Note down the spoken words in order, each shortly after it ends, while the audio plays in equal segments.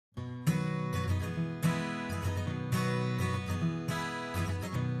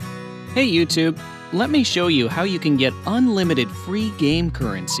Hey YouTube, let me show you how you can get unlimited free game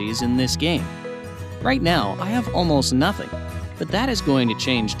currencies in this game. Right now, I have almost nothing, but that is going to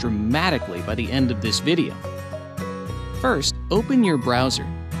change dramatically by the end of this video. First, open your browser.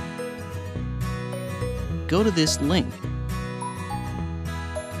 Go to this link.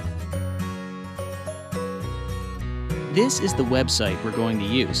 This is the website we're going to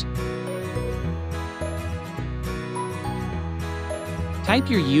use. Type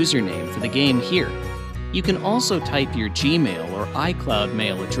your username for the game here. You can also type your Gmail or iCloud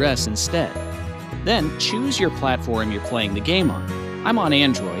mail address instead. Then choose your platform you're playing the game on. I'm on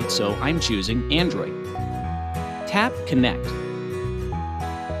Android, so I'm choosing Android. Tap Connect.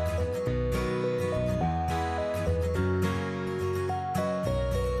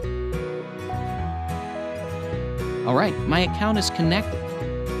 Alright, my account is connected.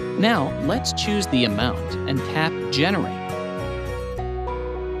 Now, let's choose the amount and tap Generate.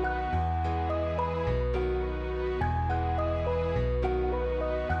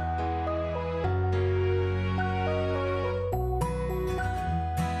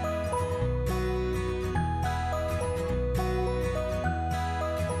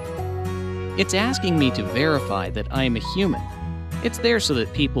 It's asking me to verify that I am a human. It's there so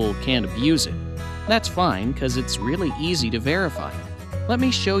that people can't abuse it. That's fine, because it's really easy to verify. Let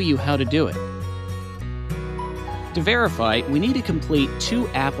me show you how to do it. To verify, we need to complete 2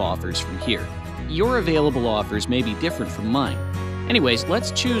 app offers from here. Your available offers may be different from mine. Anyways,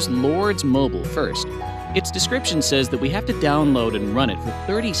 let's choose Lord's Mobile first. Its description says that we have to download and run it for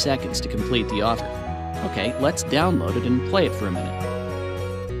 30 seconds to complete the offer. Okay, let's download it and play it for a minute.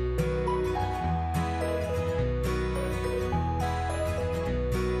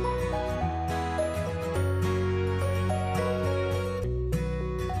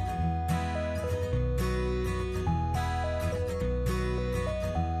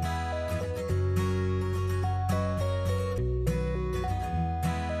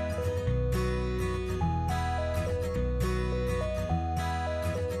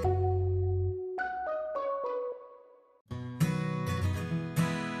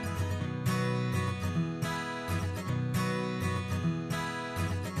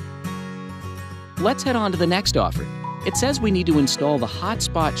 Let's head on to the next offer. It says we need to install the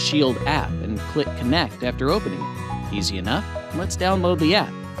Hotspot Shield app and click Connect after opening it. Easy enough. Let's download the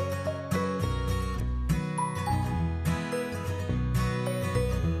app.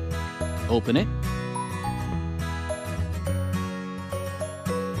 Open it.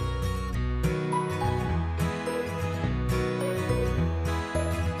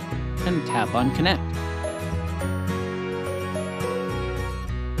 And tap on Connect.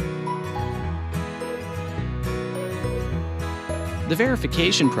 The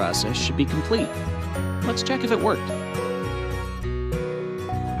verification process should be complete. Let's check if it worked.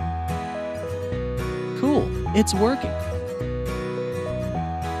 Cool, it's working.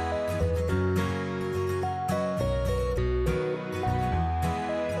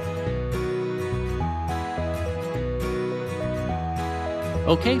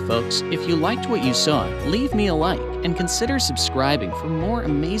 Okay folks, if you liked what you saw, leave me a like and consider subscribing for more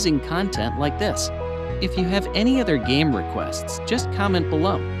amazing content like this. If you have any other game requests, just comment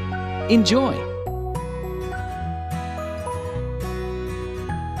below. Enjoy!